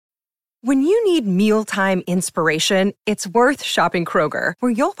When you need mealtime inspiration, it's worth shopping Kroger,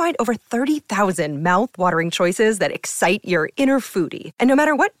 where you'll find over 30,000 mouth-watering choices that excite your inner foodie. And no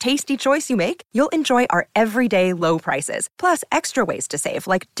matter what tasty choice you make, you'll enjoy our everyday low prices, plus extra ways to save,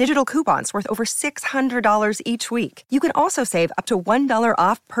 like digital coupons worth over $600 each week. You can also save up to $1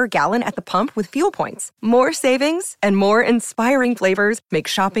 off per gallon at the pump with fuel points. More savings and more inspiring flavors make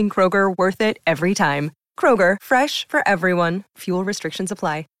shopping Kroger worth it every time. Kroger, fresh for everyone. Fuel restrictions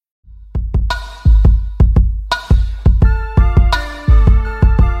apply.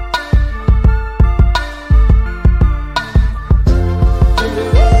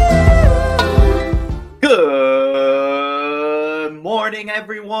 Good morning,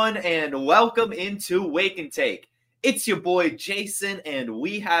 everyone, and welcome into Wake and Take. It's your boy Jason, and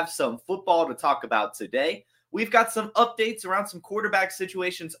we have some football to talk about today. We've got some updates around some quarterback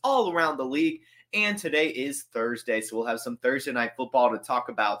situations all around the league, and today is Thursday, so we'll have some Thursday night football to talk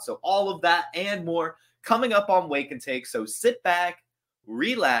about. So all of that and more coming up on Wake and Take. So sit back,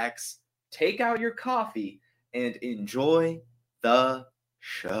 relax, take out your coffee, and enjoy the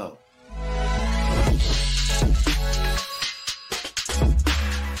show.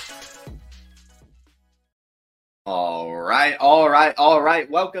 All right.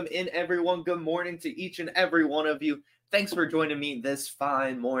 Welcome in, everyone. Good morning to each and every one of you. Thanks for joining me this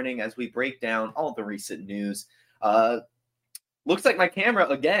fine morning as we break down all the recent news. Looks like my camera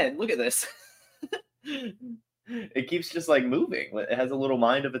again. Look at this. It keeps just like moving. It has a little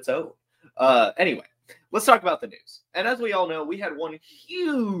mind of its own. Anyway, let's talk about the news. And as we all know, we had one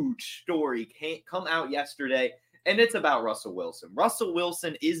huge story come out yesterday. And it's about Russell Wilson. Russell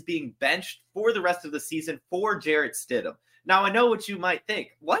Wilson is being benched for the rest of the season for Jarrett Stidham. Now, I know what you might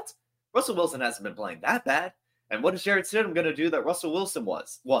think. What? Russell Wilson hasn't been playing that bad. And what is Jarrett Stidham going to do that Russell Wilson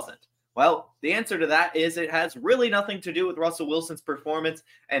wasn't? Well, the answer to that is it has really nothing to do with Russell Wilson's performance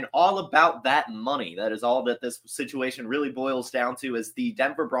and all about that money. That is all that this situation really boils down to, is the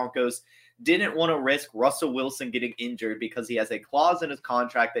Denver Broncos didn't want to risk Russell Wilson getting injured because he has a clause in his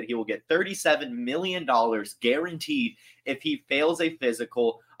contract that he will get $37 million guaranteed if he fails a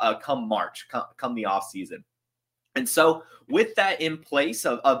physical come March, come the offseason. And so with that in place,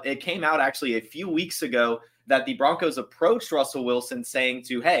 it came out actually a few weeks ago that the Broncos approached Russell Wilson saying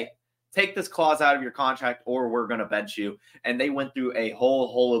to, hey, take this clause out of your contract or we're going to bench you. And they went through a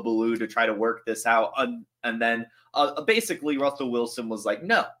whole hullabaloo to try to work this out. And then basically Russell Wilson was like,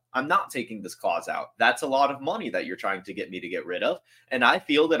 no, I'm not taking this clause out. That's a lot of money that you're trying to get me to get rid of. And I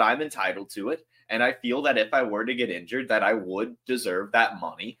feel that I'm entitled to it. And I feel that if I were to get injured, that I would deserve that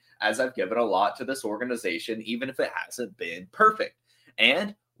money, as I've given a lot to this organization, even if it hasn't been perfect.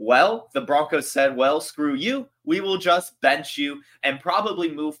 And well, the Broncos said, well, screw you. We will just bench you and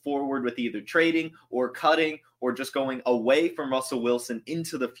probably move forward with either trading or cutting or just going away from Russell Wilson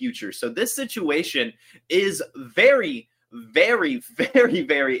into the future. So this situation is very, very, very,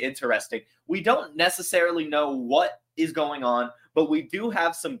 very interesting. We don't necessarily know what is going on, but we do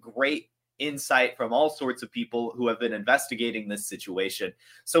have some great insight from all sorts of people who have been investigating this situation.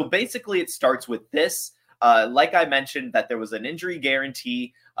 So basically it starts with this. Like I mentioned, that there was an injury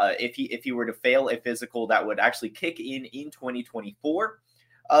guarantee if he were to fail a physical that would actually kick in 2024.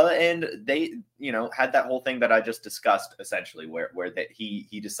 And they, had that whole thing that I just discussed, essentially, where that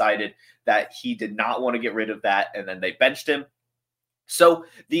he decided that he did not want to get rid of that, and then they benched him. So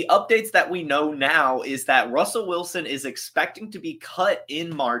the updates that we know now is that Russell Wilson is expecting to be cut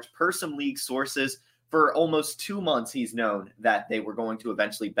in March per some league sources. For almost 2 months, he's known that they were going to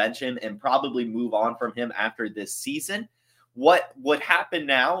eventually bench him and probably move on from him after this season. What would happen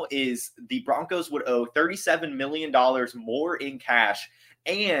now is the Broncos would owe $37 million more in cash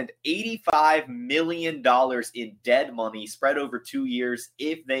and $85 million in dead money spread over 2 years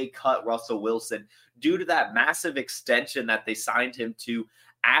if they cut Russell Wilson due to that massive extension that they signed him to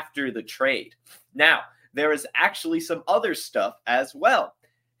after the trade. Now, there is actually some other stuff as well.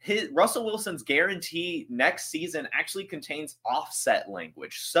 Russell Wilson's guarantee next season actually contains offset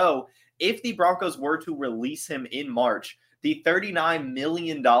language. So if the Broncos were to release him in March, the $39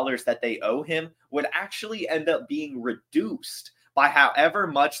 million that they owe him would actually end up being reduced by however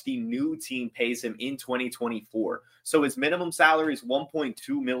much the new team pays him in 2024. So his minimum salary is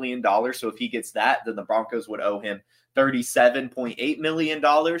 $1.2 million. So if he gets that, then the Broncos would owe him $37.8 million.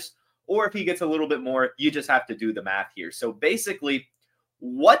 Or if he gets a little bit more, you just have to do the math here. So basically,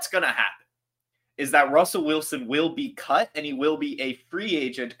 what's going to happen is that Russell Wilson will be cut and he will be a free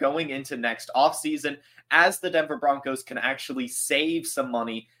agent going into next offseason, as the Denver Broncos can actually save some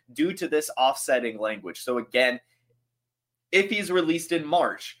money due to this offsetting language. So again, if he's released in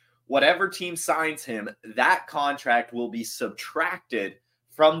March, whatever team signs him, that contract will be subtracted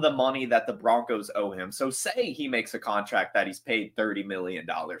from the money that the Broncos owe him. So say he makes a contract that he's paid $30 million,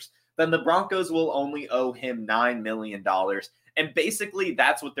 then the Broncos will only owe him $9 million. And basically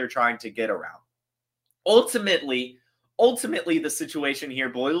that's what they're trying to get around. Ultimately, the situation here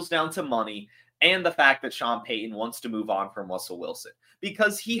boils down to money and the fact that Sean Payton wants to move on from Russell Wilson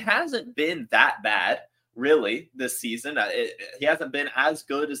because he hasn't been that bad really this season. He hasn't been as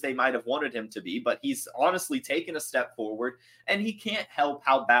good as they might have wanted him to be, but he's honestly taken a step forward, and he can't help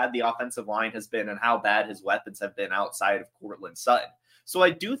how bad the offensive line has been and how bad his weapons have been outside of Courtland Sutton. So I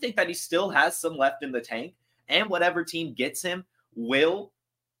do think that he still has some left in the tank, and whatever team gets him will,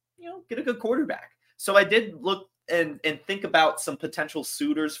 get a good quarterback. So I did look and think about some potential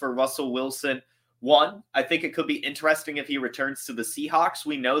suitors for Russell Wilson. One, I think it could be interesting if he returns to the Seahawks.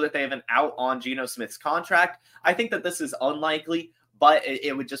 We know that they have an out on Geno Smith's contract. I think that this is unlikely, but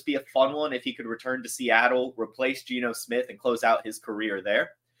it would just be a fun one if he could return to Seattle, replace Geno Smith, and close out his career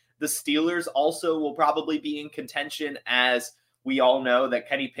there. The Steelers also will probably be in contention, as we all know that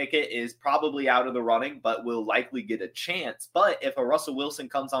Kenny Pickett is probably out of the running, but will likely get a chance. But if a Russell Wilson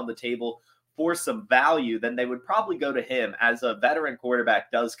comes on the table for some value, then they would probably go to him, as a veteran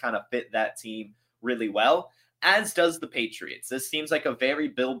quarterback does kind of fit that team really well, as does the Patriots. This seems like a very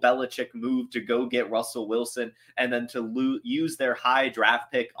Bill Belichick move to go get Russell Wilson and then to use their high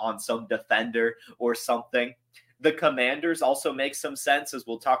draft pick on some defender or something. The Commanders also make some sense, as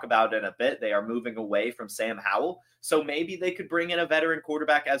we'll talk about in a bit. They are moving away from Sam Howell, so maybe they could bring in a veteran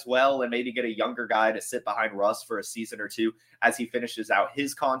quarterback as well and maybe get a younger guy to sit behind Russ for a season or two as he finishes out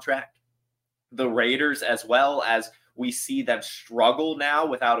his contract. The Raiders, as well, as we see them struggle now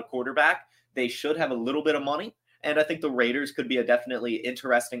without a quarterback, they should have a little bit of money, and I think the Raiders could be a definitely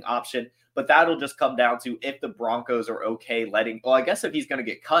interesting option, but that'll just come down to if the Broncos are okay I guess if he's going to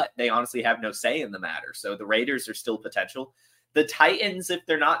get cut, they honestly have no say in the matter, so the Raiders are still potential. The Titans, if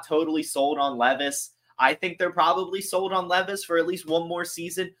they're not totally sold on Levis, I think they're probably sold on Levis for at least one more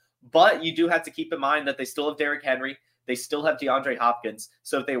season, but you do have to keep in mind that they still have Derrick Henry, they still have DeAndre Hopkins,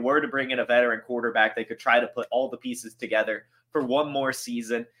 so if they were to bring in a veteran quarterback, they could try to put all the pieces together for one more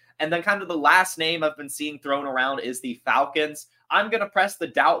season. And then kind of the last name I've been seeing thrown around is the Falcons. I'm going to press the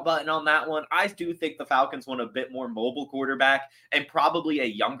doubt button on that one. I do think the Falcons want a bit more mobile quarterback and probably a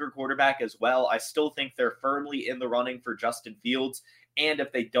younger quarterback as well. I still think they're firmly in the running for Justin Fields. And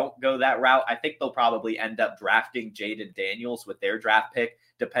if they don't go that route, I think they'll probably end up drafting Jaden Daniels with their draft pick,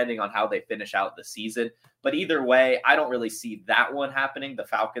 depending on how they finish out the season. But either way, I don't really see that one happening, the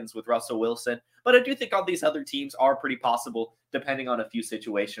Falcons with Russell Wilson. But I do think all these other teams are pretty possible, depending on a few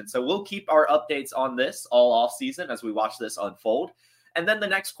situations. So we'll keep our updates on this all offseason as we watch this unfold. And then the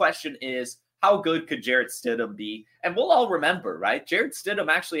next question is, how good could Jarrett Stidham be? And we'll all remember, right? Jarrett Stidham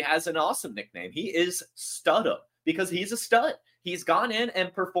actually has an awesome nickname. He is Studham because he's a stud. He's gone in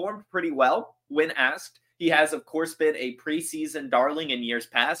and performed pretty well when asked. He has, of course, been a preseason darling in years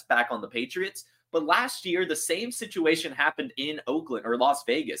past back on the Patriots. But last year, the same situation happened in Oakland or Las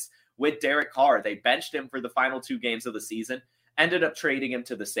Vegas with Derek Carr. They benched him for the final 2 games of the season, ended up trading him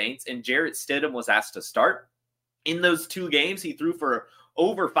to the Saints, and Jarrett Stidham was asked to start. In those 2 games, he threw for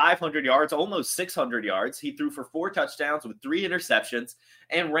over 500 yards, almost 600 yards. He threw for 4 touchdowns with 3 interceptions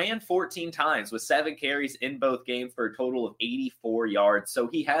and ran 14 times with 7 carries in both games for a total of 84 yards. So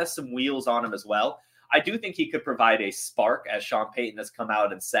he has some wheels on him as well. I do think he could provide a spark, as Sean Payton has come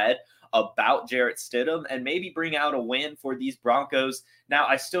out and said, about Jarrett Stidham and maybe bring out a win for these Broncos. Now,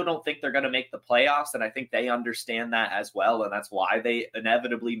 I still don't think they're going to make the playoffs, and I think they understand that as well, and that's why they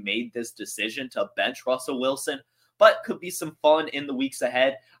inevitably made this decision to bench Russell Wilson, but could be some fun in the weeks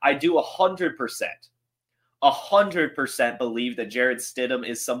ahead. I do 100% believe that Jarrett Stidham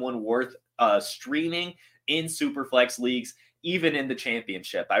is someone worth streaming in Superflex leagues, even in the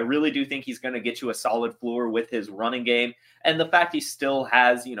championship. I really do think he's going to get you a solid floor with his running game. And the fact he still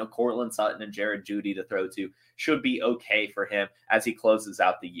has, Courtland Sutton and Jared Jeudy to throw to should be okay for him as he closes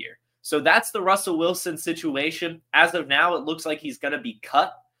out the year. So that's the Russell Wilson situation. As of now, it looks like he's going to be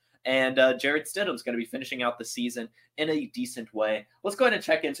cut. And Jarrett Stidham's going to be finishing out the season in a decent way. Let's go ahead and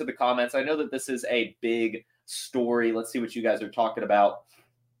check into the comments. I know that this is a big story. Let's see what you guys are talking about.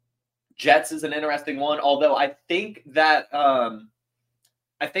 Jets is an interesting one, although I think that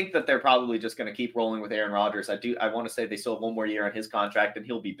they're probably just going to keep rolling with Aaron Rodgers. I want to say they still have 1 more year on his contract, and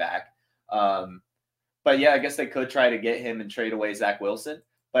he'll be back. But yeah, I guess they could try to get him and trade away Zach Wilson.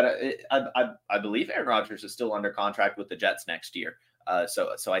 But I believe Aaron Rodgers is still under contract with the Jets next year.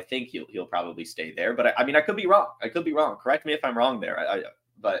 So I think he'll probably stay there. But I mean, I could be wrong. Correct me if I'm wrong there.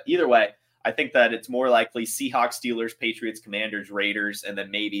 But either way, I think that it's more likely Seahawks, Steelers, Patriots, Commanders, Raiders, and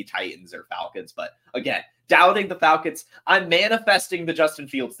then maybe Titans or Falcons. But again, doubting the Falcons. I'm manifesting the Justin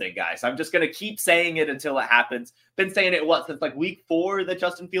Fields thing, guys. I'm just going to keep saying it until it happens. Been saying it, since like week 4 that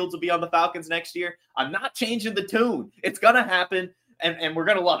Justin Fields will be on the Falcons next year. I'm not changing the tune. It's going to happen, and we're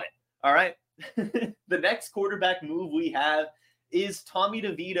going to love it. All right? The next quarterback move we have is Tommy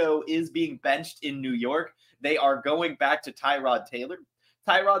DeVito is being benched in New York. They are going back to Tyrod Taylor.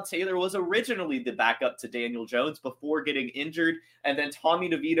 Tyrod Taylor was originally the backup to Daniel Jones before getting injured. And then Tommy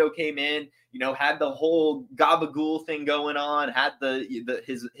DeVito came in, had the whole gabagool thing going on, had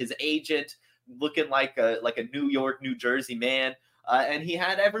his agent looking like a New York, New Jersey man. And he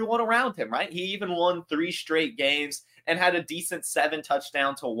had everyone around him, right? He even won 3 straight games and had a decent 7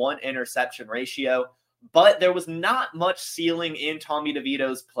 touchdown to 1 interception ratio. But there was not much ceiling in Tommy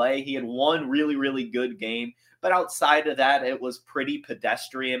DeVito's play. He had one really, really good game. But outside of that, it was pretty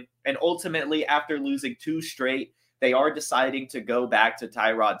pedestrian. And ultimately, after losing 2 straight, they are deciding to go back to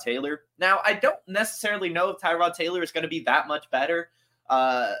Tyrod Taylor. Now, I don't necessarily know if Tyrod Taylor is going to be that much better.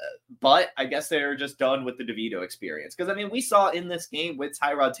 But I guess they're just done with the DeVito experience. Because, we saw in this game with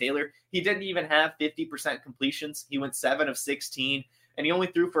Tyrod Taylor, he didn't even have 50% completions. He went 7 of 16, and he only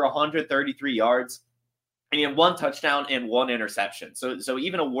threw for 133 yards. And he had 1 touchdown and 1 interception. So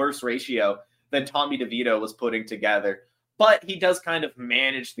even a worse ratio than Tommy DeVito was putting together. But he does kind of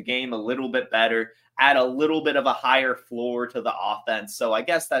manage the game a little bit better, add a little bit of a higher floor to the offense. So I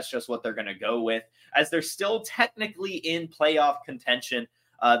guess that's just what they're going to go with. As they're still technically in playoff contention,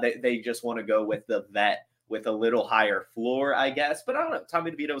 they just want to go with the vet with a little higher floor, I guess. But I don't know.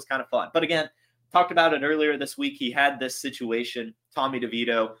 Tommy DeVito was kind of fun. But again, talked about it earlier this week. He had this situation. Tommy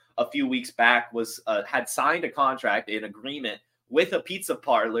DeVito, a few weeks back, had signed a contract, an agreement with a pizza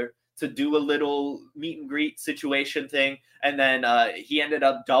parlor to do a little meet and greet situation thing. And then he ended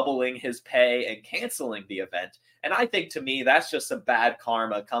up doubling his pay and canceling the event. And I think, to me, that's just some bad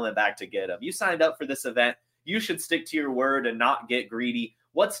karma coming back to get him. You signed up for this event. You should stick to your word and not get greedy.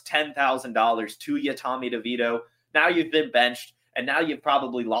 What's $10,000 to you, Tommy DeVito? Now you've been benched, and now you've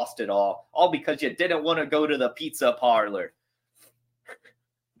probably lost it all because you didn't want to go to the pizza parlor.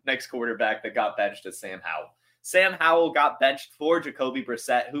 Next quarterback that got benched is Sam Howell. Sam Howell got benched for Jacoby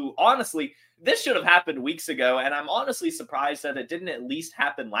Brissett, who, honestly, this should have happened weeks ago, and I'm honestly surprised that it didn't at least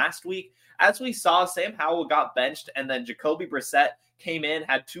happen last week. As we saw, Sam Howell got benched, and then Jacoby Brissett came in,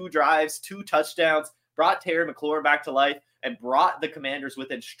 had 2 drives, 2 touchdowns, brought Terry McLaurin back to life, and brought the Commanders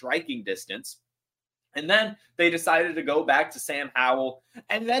within striking distance. And then they decided to go back to Sam Howell.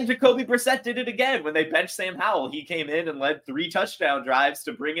 And then Jacoby Brissett did it again when they benched Sam Howell. He came in and led 3 touchdown drives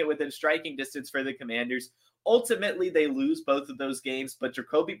to bring it within striking distance for the Commanders. Ultimately, they lose both of those games, but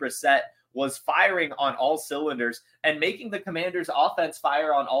Jacoby Brissett was firing on all cylinders and making the Commanders' offense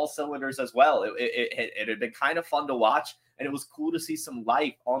fire on all cylinders as well. It had been kind of fun to watch, and it was cool to see some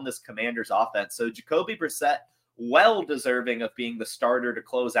life on this Commanders' offense. So Jacoby Brissett, well deserving of being the starter to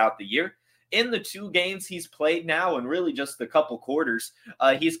close out the year. In the 2 games he's played now, and really just a couple quarters,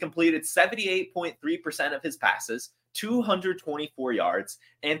 he's completed 78.3% of his passes, 224 yards,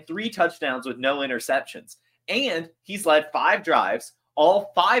 and 3 touchdowns with no interceptions. And he's led 5 drives.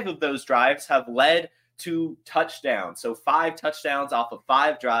 All 5 of those drives have led to touchdowns. So 5 touchdowns off of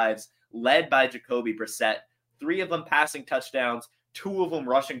 5 drives led by Jacoby Brissett. 3 of them passing touchdowns, 2 of them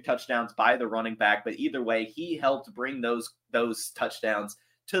rushing touchdowns by the running back. But either way, he helped bring those touchdowns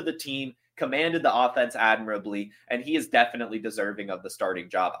to the team, commanded the offense admirably, and he is definitely deserving of the starting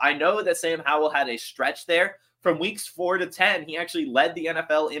job. I know that Sam Howell had a stretch there. From weeks 4 to 10, he actually led the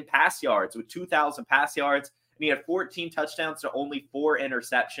NFL in pass yards with 2,000 pass yards, and he had 14 touchdowns to only 4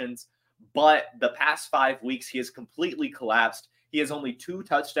 interceptions. But the past 5 weeks, he has completely collapsed. He has only 2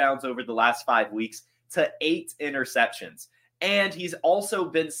 touchdowns over the last 5 weeks to 8 interceptions. And he's also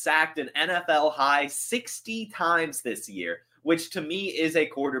been sacked an NFL high 60 times this year, which to me is a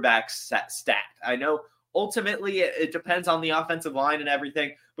quarterback stat. I know ultimately it depends on the offensive line and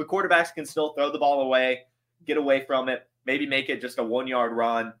everything, but quarterbacks can still throw the ball away, get away from it, maybe make it just a 1-yard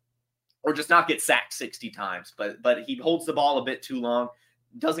run, or just not get sacked 60 times. But he holds the ball a bit too long,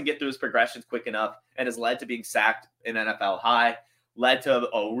 doesn't get through his progressions quick enough, and has led to being sacked in NFL high, led to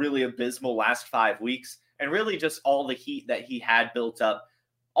a really abysmal last 5 weeks, and really just all the heat that he had built up,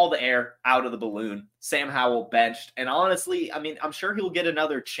 all the air out of the balloon. Sam Howell benched. And honestly, I'm sure he'll get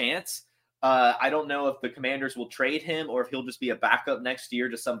another chance. I don't know if the Commanders will trade him or if he'll just be a backup next year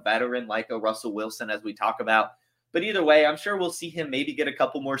to some veteran like a Russell Wilson, as we talk about. But either way, I'm sure we'll see him maybe get a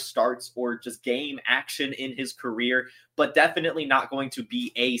couple more starts or just game action in his career, but definitely not going to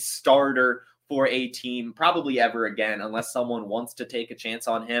be a starter for a team probably ever again, unless someone wants to take a chance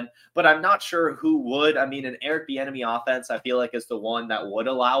on him. But I'm not sure who would. I mean, an Eric Bieniemy offense, I feel like, is the one that would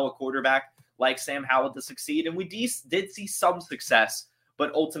allow a quarterback like Sam Howell to succeed. And we did see some success,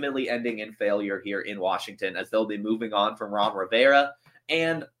 but ultimately ending in failure here in Washington, as they'll be moving on from Ron Rivera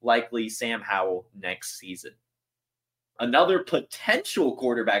and likely Sam Howell next season. Another potential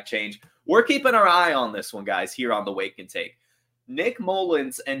quarterback change. We're keeping our eye on this one, guys, here on the Wake and Take. Nick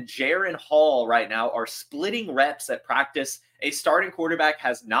Mullins and Jaren Hall right now are splitting reps at practice. A starting quarterback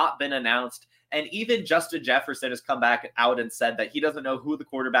has not been announced. And even Justin Jefferson has come back out and said that he doesn't know who the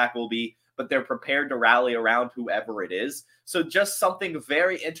quarterback will be, but they're prepared to rally around whoever it is. So just something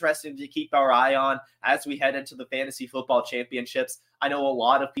very interesting to keep our eye on as we head into the fantasy football championships. I know a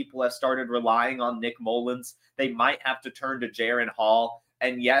lot of people have started relying on Nick Mullins. They might have to turn to Jaren Hall.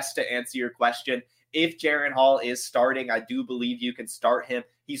 And yes, to answer your question, if Jaren Hall is starting, I do believe you can start him.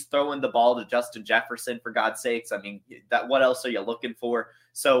 He's throwing the ball to Justin Jefferson, for God's sakes. I mean, what else are you looking for?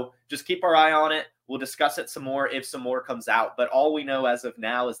 So just keep our eye on it. We'll discuss it some more if some more comes out. But all we know as of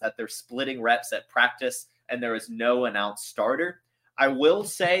now is that they're splitting reps at practice and there is no announced starter. I will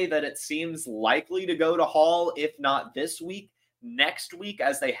say that it seems likely to go to Hall, if not this week, next week,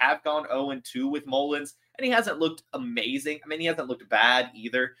 as they have gone 0-2 with Mullins. And he hasn't looked amazing. I mean, he hasn't looked bad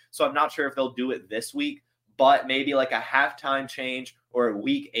either. So I'm not sure if they'll do it this week, but maybe like a halftime change or a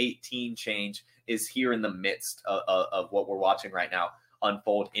week 18 change is here in the midst of what we're watching right now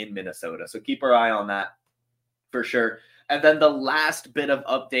unfold in Minnesota. So keep our eye on that for sure. And then the last bit of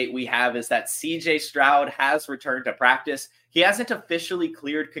update we have is that CJ Stroud has returned to practice. He hasn't officially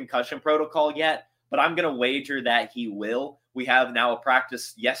cleared concussion protocol yet, but I'm going to wager that he will. We have now a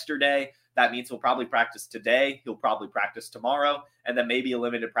practice yesterday. That means he'll probably practice today. He'll probably practice tomorrow, and then maybe a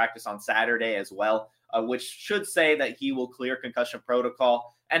limited practice on Saturday as well, which should say that he will clear concussion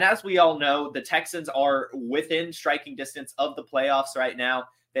protocol. And as we all know, the Texans are within striking distance of the playoffs right now.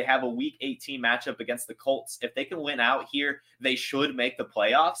 They have a Week 18 matchup against the Colts. If they can win out here, they should make the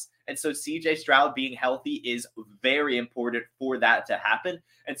playoffs. And so CJ Stroud being healthy is very important for that to happen.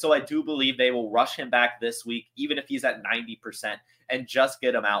 And so I do believe they will rush him back this week, even if he's at 90%, and just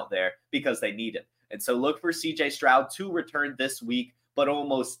get him out there because they need him. And so look for CJ Stroud to return this week, but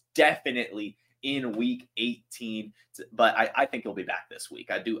almost definitely in Week 18. But I think he'll be back this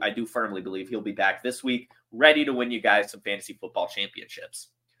week. I do firmly believe he'll be back this week, ready to win you guys some fantasy football championships.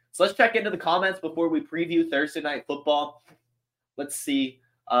 So let's check into the comments before we preview Thursday Night Football. Let's see.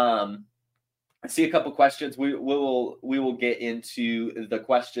 I see a couple questions. We will get into the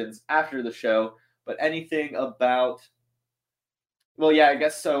questions after the show. But anything about? Well, yeah, I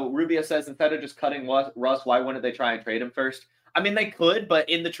guess so. Rubio says instead of just cutting Russ, why wouldn't they try and trade him first? I mean, they could, but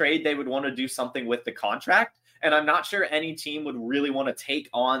in the trade, they would want to do something with the contract. And I'm not sure any team would really want to take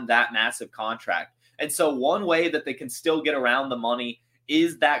on that massive contract. And so one way that they can still get around the money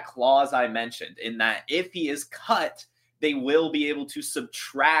is that clause I mentioned, in that if he is cut, they will be able to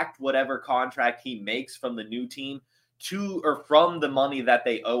subtract whatever contract he makes from the new team from the money that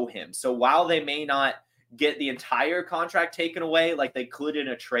they owe him. So while they may not get the entire contract taken away like they could in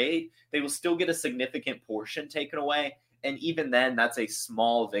a trade, they will still get a significant portion taken away. And even then, that's a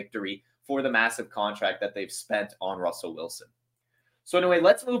small victory for the massive contract that they've spent on Russell Wilson. So anyway,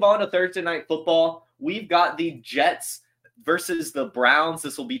 let's move on to Thursday Night Football. We've got the Jets versus the Browns.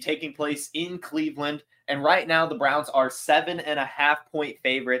 This will be taking place in Cleveland. And right now, the Browns are 7.5-point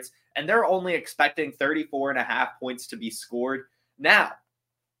favorites, and they're only expecting 34.5 points to be scored. Now,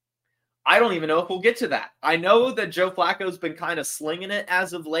 I don't even know if we'll get to that. I know that Joe Flacco's been kind of slinging it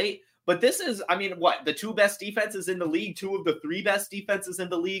as of late, but this is, I mean, the two best defenses in the league, two of the three best defenses in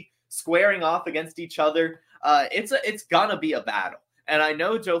the league, squaring off against each other. It's gonna be a battle. And I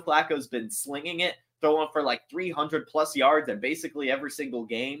know Joe Flacco's been slinging it, throwing for like 300 plus yards in basically every single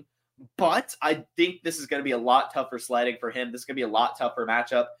game. But I think this is going to be a lot tougher sledding for him. This is going to be a lot tougher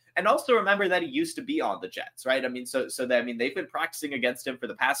matchup. And also remember that he used to be on the Jets, right? I mean, they've been practicing against him for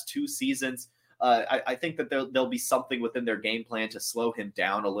the past 2 seasons. I think that there'll be something within their game plan to slow him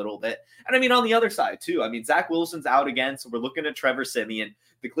down a little bit. And I mean, on the other side too, I mean, Zach Wilson's out again. So we're looking at Trevor Siemian.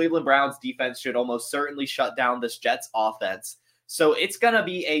 The Cleveland Browns defense should almost certainly shut down this Jets offense. So it's going to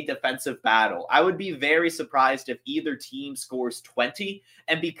be a defensive battle. I would be very surprised if either team scores 20.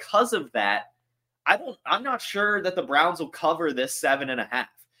 And because of that, I'm not sure that the Browns will cover this 7.5.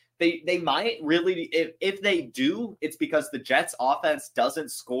 They might really, if they do, it's because the Jets offense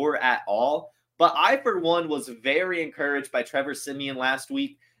doesn't score at all. But I, for one, was very encouraged by Trevor Siemian last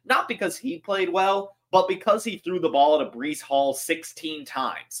week, not because he played well, but because he threw the ball to Breece Hall 16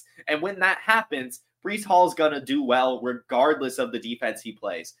 times. And when that happens, Breece Hall's going to do well regardless of the defense he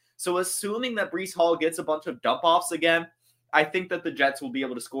plays. So assuming that Breece Hall gets a bunch of dump-offs again, I think that the Jets will be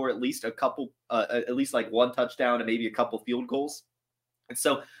able to score at least like one touchdown and maybe a couple field goals. And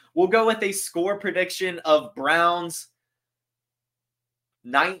so we'll go with a score prediction of Browns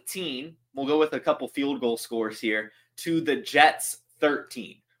 19. We'll go with a couple field goal scores here to the Jets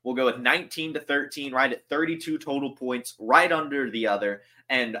 13. We'll go with 19-13, right at 32 total points, right under the other,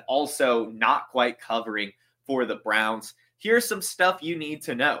 and also not quite covering for the Browns. Here's some stuff you need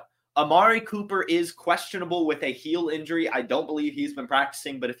to know. Amari Cooper is questionable with a heel injury. I don't believe he's been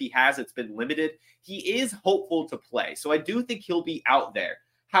practicing, but if he has, it's been limited. He is hopeful to play, so I do think he'll be out there.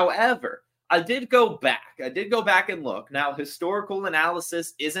 However, I did go back and look. Now, historical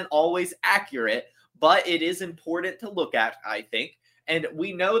analysis isn't always accurate, but it is important to look at, I think. And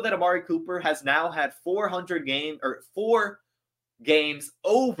we know that Amari Cooper has now had 4 games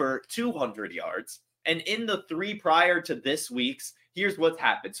over 200 yards. And in the 3 prior to this week's, here's what's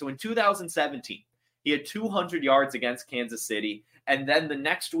happened. So in 2017, he had 200 yards against Kansas City. And then the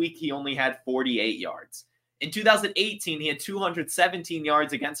next week, he only had 48 yards. In 2018, he had 217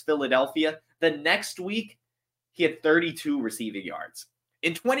 yards against Philadelphia. The next week, he had 32 receiving yards.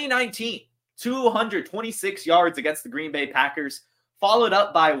 In 2019, 226 yards against the Green Bay Packers, followed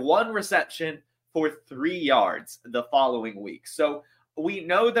up by 1 reception for 3 yards the following week. So we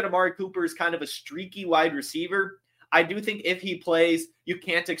know that Amari Cooper is kind of a streaky wide receiver. I do think if he plays, you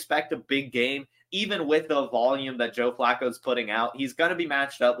can't expect a big game, even with the volume that Joe Flacco's putting out. He's going to be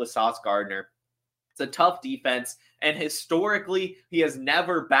matched up with Sauce Gardner. It's a tough defense, and historically, he has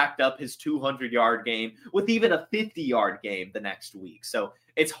never backed up his 200-yard game with even a 50-yard game the next week. So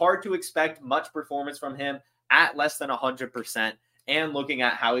it's hard to expect much performance from him at less than 100%, and looking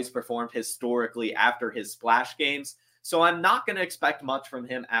at how he's performed historically after his splash games. So I'm not going to expect much from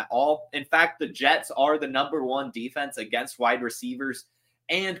him at all. In fact, the Jets are the #1 defense against wide receivers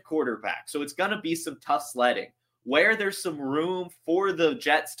and quarterbacks. So it's going to be some tough sledding. Where there's some room for the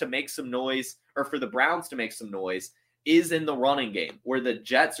Jets to make some noise, or for the Browns to make some noise, is in the running game, where the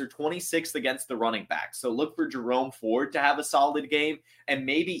Jets are 26th against the running backs. So look for Jerome Ford to have a solid game, and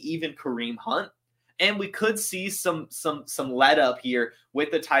maybe even Kareem Hunt. And we could see some let up here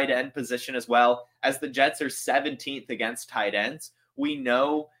with the tight end position as well, as the Jets are 17th against tight ends. We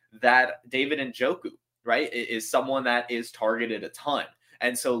know that David Njoku, right, is someone that is targeted a ton.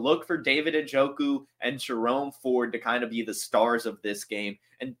 And so look for David Njoku and Jerome Ford to kind of be the stars of this game,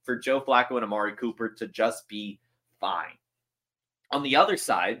 and for Joe Flacco and Amari Cooper to just be fine. On the other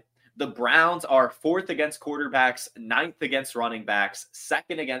side, the Browns are 4th against quarterbacks, 9th against running backs,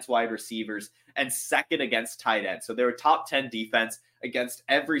 2nd against wide receivers, and 2nd against tight ends. So they're a top 10 defense against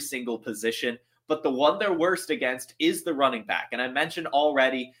every single position. But the one they're worst against is the running back. And I mentioned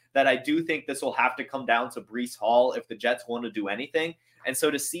already that I do think this will have to come down to Breece Hall if the Jets want to do anything. And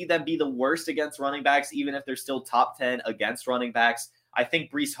so to see them be the worst against running backs, even if they're still top 10 against running backs, I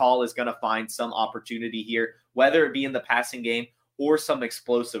think Breece Hall is going to find some opportunity here, whether it be in the passing game or some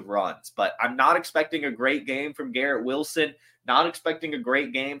explosive runs. But I'm not expecting a great game from Garrett Wilson, not expecting a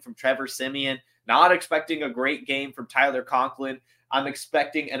great game from Trevor Siemian, not expecting a great game from Tyler Conklin. I'm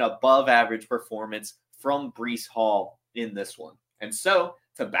expecting an above-average performance from Breece Hall in this one. And so,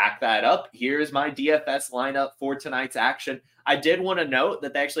 to back that up, here's my DFS lineup for tonight's action. I did want to note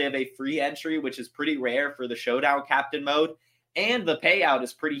that they actually have a free entry, which is pretty rare for the Showdown Captain mode, and the payout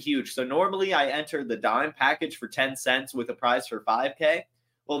is pretty huge. So normally I enter the dime package for 10 cents with a prize for $5K.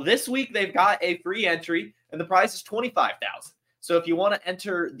 Well, this week they've got a free entry, and the prize is $25,000. So if you want to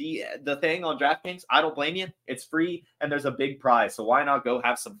enter the thing on DraftKings, I don't blame you. It's free, and there's a big prize. So why not go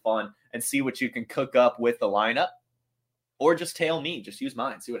have some fun and see what you can cook up with the lineup? Or just tail me. Just use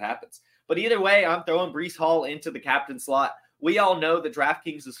mine. See what happens. But either way, I'm throwing Breece Hall into the captain slot. We all know that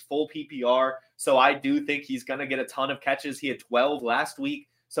DraftKings is full PPR, so I do think he's going to get a ton of catches. He had 12 last week.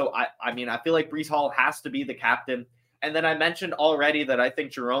 So, I feel like Breece Hall has to be the captain. And then I mentioned already that I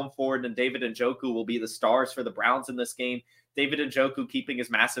think Jerome Ford and David Njoku will be the stars for the Browns in this game. David Njoku keeping his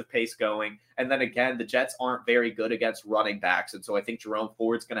massive pace going. And then again, the Jets aren't very good against running backs. And so I think Jerome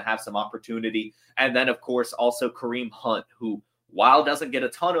Ford's going to have some opportunity. And then, of course, also Kareem Hunt, who, while doesn't get a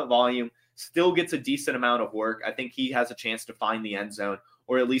ton of volume, still gets a decent amount of work. I think he has a chance to find the end zone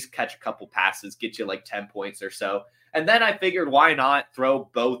or at least catch a couple passes, get you like 10 points or so. And then I figured, why not throw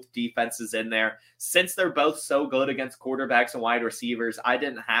both defenses in there? Since they're both so good against quarterbacks and wide receivers, I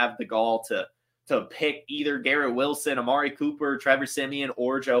didn't have the gall to pick either Garrett Wilson, Amari Cooper, Trevor Siemian,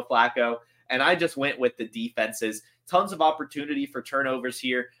 or Joe Flacco. And I just went with the defenses. Tons of opportunity for turnovers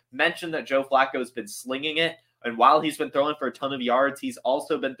here. Mentioned that Joe Flacco has been slinging it. And while he's been throwing for a ton of yards, he's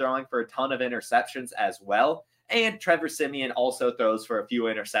also been throwing for a ton of interceptions as well. And Trevor Siemian also throws for a few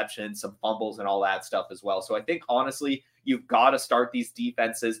interceptions, some fumbles, and all that stuff as well. So I think, honestly, you've got to start these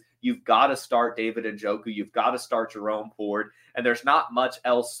defenses. You've got to start David Njoku. You've got to start Jerome Ford. And there's not much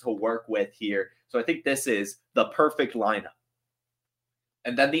else to work with here. So I think this is the perfect lineup.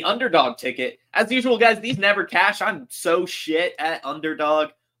 And then the underdog ticket. As usual, guys, these never cash. I'm so shit at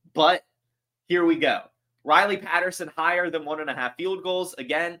underdog. But here we go. Riley Patterson higher than 1.5 field goals.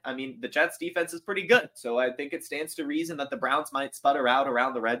 Again, I mean, the Jets defense is pretty good. So I think it stands to reason that the Browns might sputter out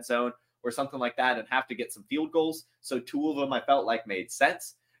around the red zone or something like that and have to get some field goals. So 2 of them I felt like made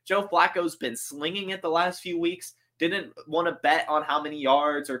sense. Joe Flacco's been slinging it the last few weeks. Didn't want to bet on how many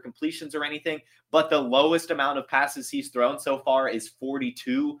yards or completions or anything, but the lowest amount of passes he's thrown so far is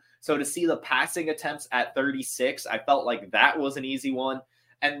 42. So to see the passing attempts at 36, I felt like that was an easy one.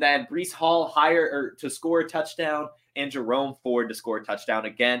 And then Breece Hall higher to score a touchdown and Jerome Ford to score a touchdown.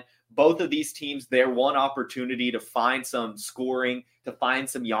 Again, both of these teams, their one opportunity to find some scoring, to find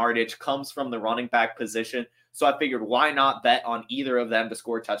some yardage comes from the running back position. So I figured, why not bet on either of them to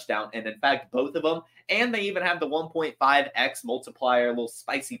score a touchdown? And in fact, both of them, and they even have the 1.5x multiplier, little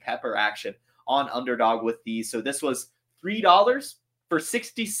spicy pepper action on underdog with these. So this was $3 for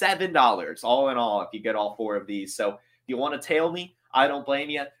 $67 all in all if you get all 4 of these. So if you want to tail me, I don't blame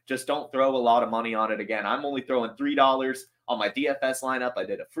you. Just don't throw a lot of money on it. Again, I'm only throwing $3 on my DFS lineup. I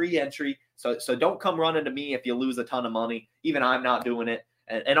did a free entry. So don't come running to me if you lose a ton of money. Even I'm not doing it.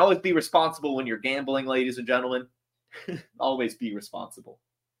 And always be responsible when you're gambling, ladies and gentlemen. Always be responsible.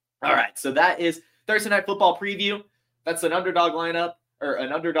 All right, so that is Thursday Night Football preview. That's an underdog lineup, or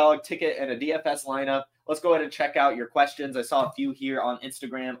an underdog ticket and a DFS lineup. Let's go ahead and check out your questions. I saw a few here on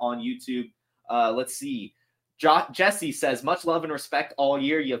Instagram, on YouTube. Let's see. Jesse says, much love and respect all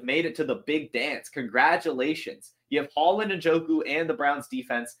year. You have made it to the big dance. Congratulations. You have Hall and Njoku and the Browns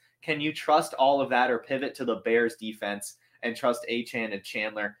defense. Can you trust all of that or pivot to the Bears defense and trust Achane and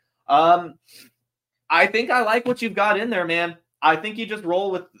Chandler? I think I like what you've got in there, man. I think you just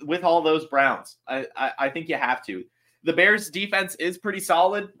roll with all those Browns. I think you have to. The Bears defense is pretty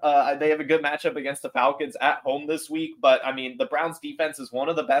solid. They have a good matchup against the Falcons at home this week. But, I mean, the Browns defense is one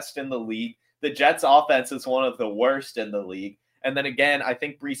of the best in the league. The Jets offense is one of the worst in the league. And then again, I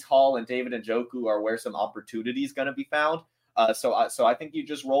think Breece Hall and David Njoku are where some opportunity is going to be found. So I think you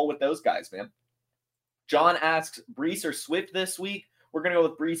just roll with those guys, man. John asks, Breece or Swift this week? We're going to go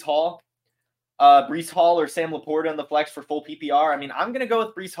with Breece Hall. Breece Hall or Sam Laporta in the flex for full PPR. I mean, I'm going to go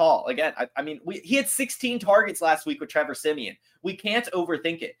with Breece Hall. Again, he had 16 targets last week with Trevor Siemian. We can't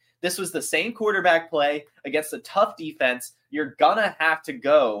overthink it. This was the same quarterback play against a tough defense. You're going to have to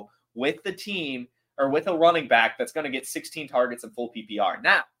go with the team or with a running back that's going to get 16 targets in full PPR.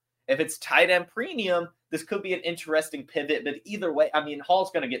 Now, if it's tight end premium, this could be an interesting pivot, but either way, I mean,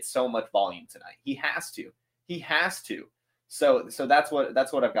 Hall's going to get so much volume tonight. He has to. So that's what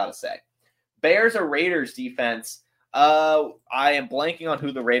I've got to say. Bears or Raiders defense. I am blanking on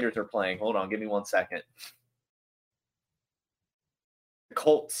who the Raiders are playing. Hold on, give me 1 second. The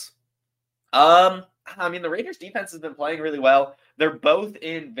Colts. I mean, the Raiders defense has been playing really well. They're both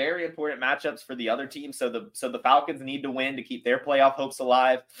in very important matchups for the other team. So the Falcons need to win to keep their playoff hopes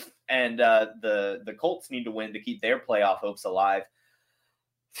alive, and the Colts need to win to keep their playoff hopes alive.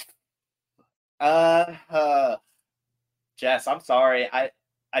 Jess, I'm sorry.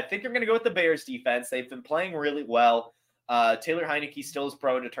 I think you're going to go with the Bears defense. They've been playing really well. Taylor Heineke still is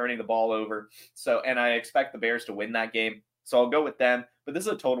prone to turning the ball over. And I expect the Bears to win that game. So I'll go with them. But this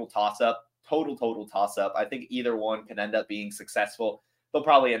is a total toss-up. Total toss-up. I think either one can end up being successful. They'll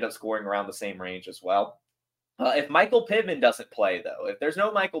probably end up scoring around the same range as well. If Michael Pittman doesn't play, though, if there's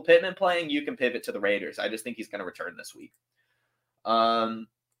no Michael Pittman playing, you can pivot to the Raiders. I just think he's going to return this week.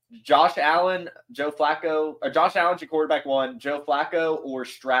 Josh Allen, Joe Flacco, or Josh Allen's your quarterback 1, Joe Flacco or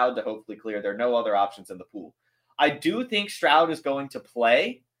Stroud to hopefully clear. There are no other options in the pool. I do think Stroud is going to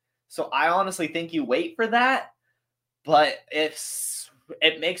play, so I honestly think you wait for that, but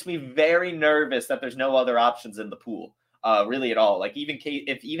it makes me very nervous that there's no other options in the pool, really at all. Like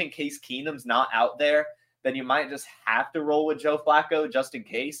if Case Keenum's not out there, then you might just have to roll with Joe Flacco just in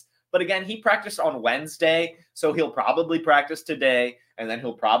case. But again, he practiced on Wednesday, so he'll probably practice today, and then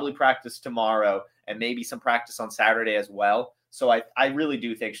he'll probably practice tomorrow, and maybe some practice on Saturday as well. So I really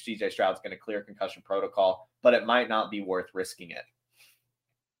do think CJ Stroud's going to clear concussion protocol, but it might not be worth risking it.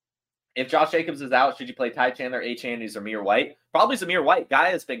 If Josh Jacobs is out, should you play Ty Chandler, Achane, or Zamir White? Probably Zamir White. Guy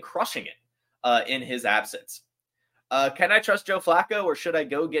has been crushing it in his absence. Can I trust Joe Flacco, or should I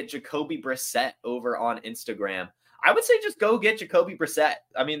go get Jacoby Brissett over on Instagram? I would say just go get Jacoby Brissett.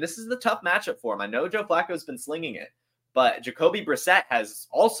 I mean, this is the tough matchup for him. I know Joe Flacco's been slinging it, but Jacoby Brissett has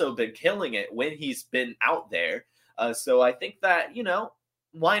also been killing it when he's been out there. So I think that,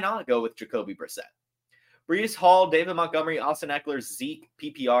 why not go with Jacoby Brissett? Breece Hall, David Montgomery, Austin Eckler, Zeke,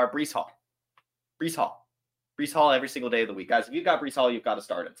 PPR, Breece Hall. Breece Hall every single day of the week. Guys, if you've got Breece Hall, you've got to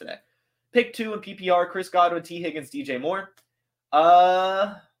start him today. Pick 2 in PPR, Chris Godwin, T. Higgins, DJ Moore.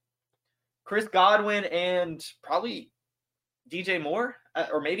 Chris Godwin and probably DJ Moore,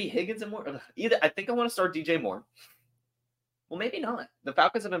 or maybe Higgins and Moore. I think I want to start DJ Moore. Well, maybe not. The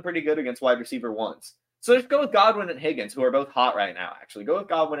Falcons have been pretty good against wide receiver ones. So just go with Godwin and Higgins, who are both hot right now, actually. Go with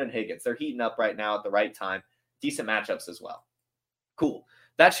Godwin and Higgins. They're heating up right now at the right time. Decent matchups as well. Cool.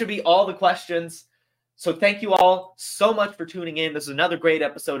 That should be all the questions. So thank you all so much for tuning in. This is another great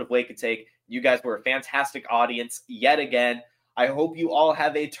episode of Wake and Take. You guys were a fantastic audience yet again. I hope you all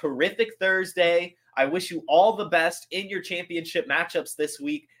have a terrific Thursday. I wish you all the best in your championship matchups this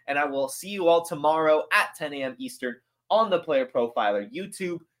week, and I will see you all tomorrow at 10 a.m. Eastern on the Player Profiler,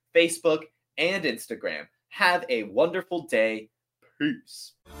 YouTube, Facebook, and Instagram. Have a wonderful day.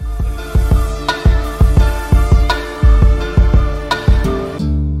 Peace.